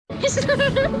Oh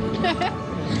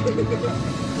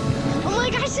my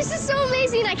gosh, this is so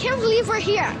amazing. I can't believe we're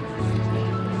here.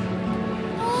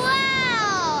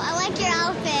 Wow, I like your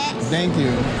outfit. Thank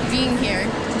you. Being here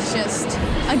is just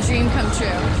a dream come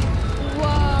true.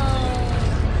 Whoa.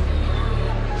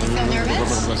 You feel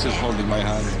nervous? Let's just holding my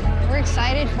hand. We're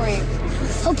excited for you.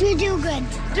 Hope you do good.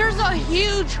 There's a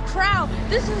huge crowd.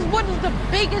 This is one of the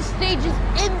biggest stages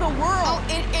in the world. Oh,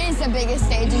 it is the biggest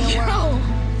stage in the world.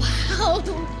 Wow.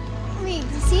 Wait,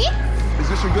 see? Is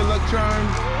this your good luck charm?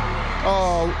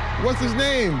 Oh, what's his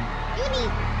name?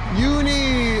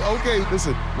 Uni. Okay,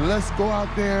 listen, let's go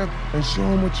out there and show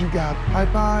him what you got. High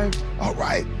five. All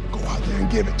right, go out there and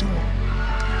give it to him.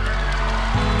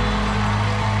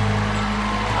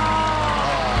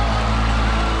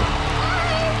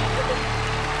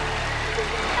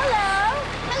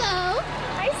 Hello.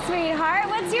 Hi, sweetheart.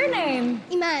 What's your name?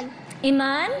 Emanne.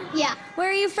 Emanne? Yeah. Where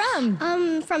are you from?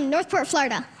 From Northport,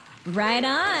 Florida. Right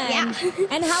on. Yeah.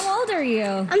 And how old are you?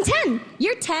 I'm 10.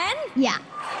 You're 10? Yeah.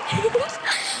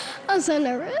 I'm so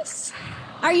nervous.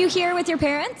 Are you here with your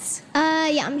parents?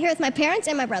 Yeah, I'm here with my parents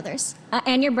and my brothers.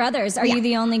 And your brothers. Are Yeah. you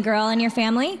the only girl in your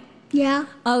family? Yeah.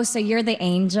 Oh, so you're the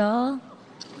angel?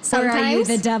 Sometimes. Or are you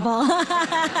the devil?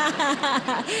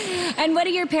 And what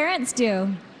do your parents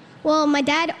do? Well, my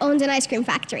dad owns an ice cream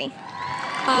factory.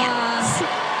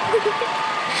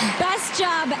 Best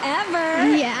job ever.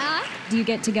 Yeah. Do you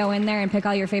get to go in there and pick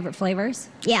all your favorite flavors?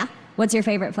 Yeah. What's your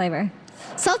favorite flavor?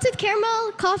 Salted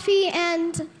caramel, coffee,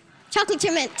 and chocolate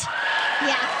chip mint.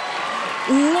 Yeah.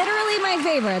 Literally my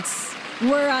favorites.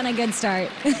 We're on a good start.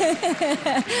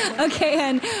 Okay,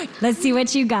 and let's see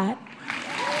what you got.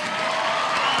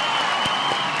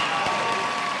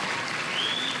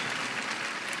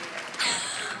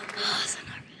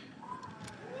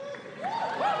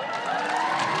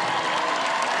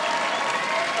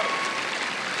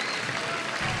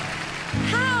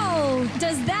 How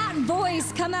does that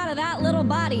voice come out of that little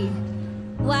body?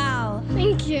 Wow.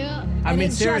 Thank you. I And mean, it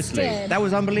just seriously, did. that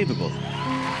was unbelievable.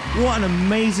 What an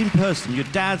amazing person. Your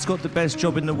dad's got the best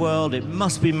job in the world. It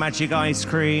must be magic ice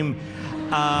cream.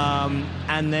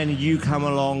 And then you come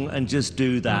along and just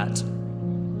do that.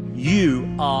 You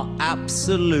are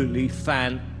absolutely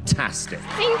fantastic.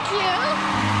 Thank you.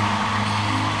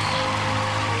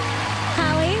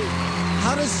 Howie?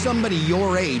 How does somebody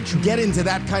your age get into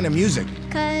that kind of music?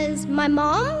 Because my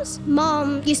mom's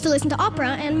mom used to listen to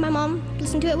opera, and my mom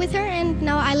listened to it with her, and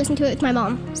now I listen to it with my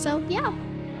mom. So, yeah.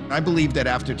 I believe that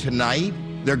after tonight,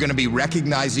 they're going to be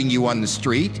recognizing you on the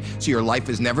street, so your life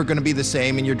is never going to be the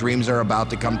same and your dreams are about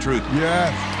to come true.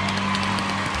 Yes.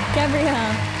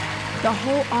 Gabrielle. The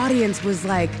whole audience was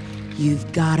like,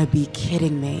 "You've got to be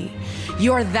kidding me.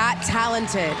 You're that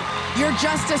talented. You're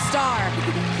just a star."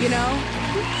 You know?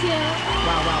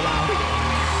 Wow, wow, wow.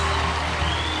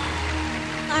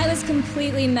 I was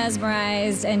completely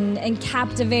mesmerized and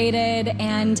captivated,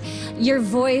 and your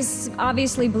voice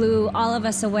obviously blew all of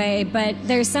us away, but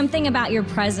there's something about your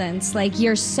presence. Like,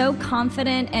 you're so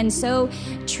confident and so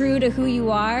true to who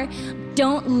you are.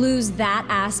 Don't lose that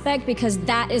aspect, because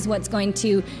that is what's going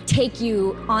to take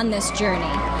you on this journey.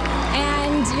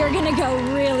 And you're gonna go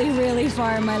really, really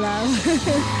far, my love. Thank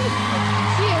you.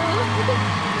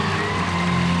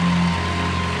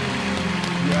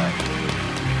 Yeah.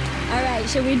 All right,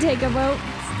 should we take a vote?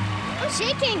 I'm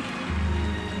shaking.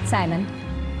 Simon.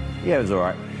 Yeah, it was all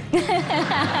right.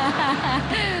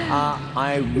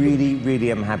 I really,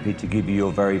 really am happy to give you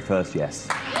your very first yes.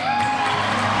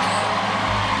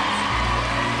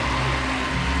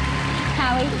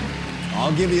 Howie.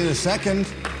 I'll give you the second.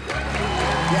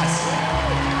 Yes.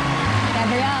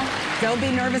 Gabrielle. Don't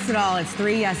be nervous at all. It's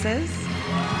 3 yeses.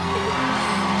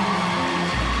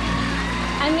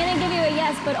 I'm gonna give you a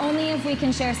yes, but only if we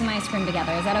can share some ice cream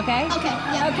together. Is that okay? Okay,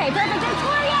 yeah. Okay, perfect. It's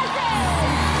 4 yeses!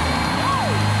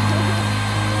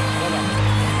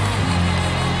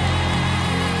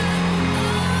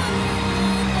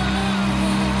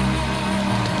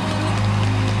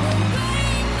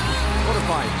 What a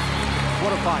fight.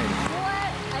 What a fight.